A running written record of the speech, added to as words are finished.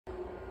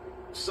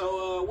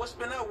So, what's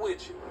been up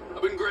with you?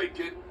 I've been great,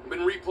 kid. I've been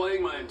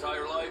replaying my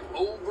entire life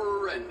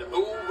over and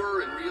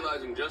over and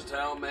realizing just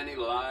how many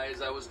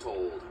lies I was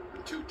told.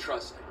 I'm too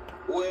trusting.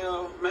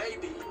 Well,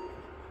 maybe.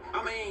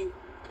 I mean,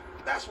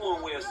 that's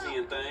one way of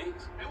seeing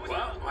things.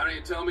 Well, why don't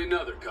you tell me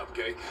another,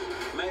 Cupcake?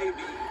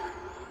 Maybe.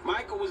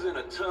 Michael was in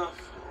a tough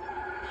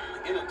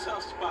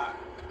spot.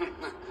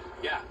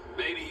 Yeah,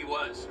 maybe he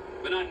was.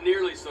 But not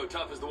nearly so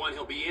tough as the one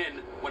he'll be in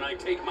when I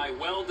take my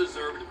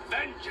well-deserved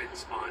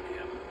vengeance on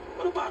him.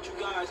 What about you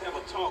guys have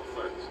a talk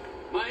first?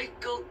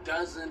 Michael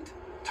doesn't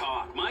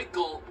talk.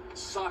 Michael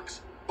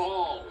sucks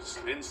balls.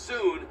 And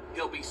soon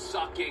he'll be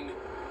sucking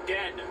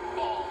dead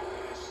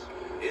balls.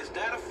 Is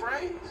that a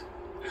phrase?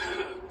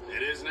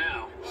 It is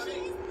now.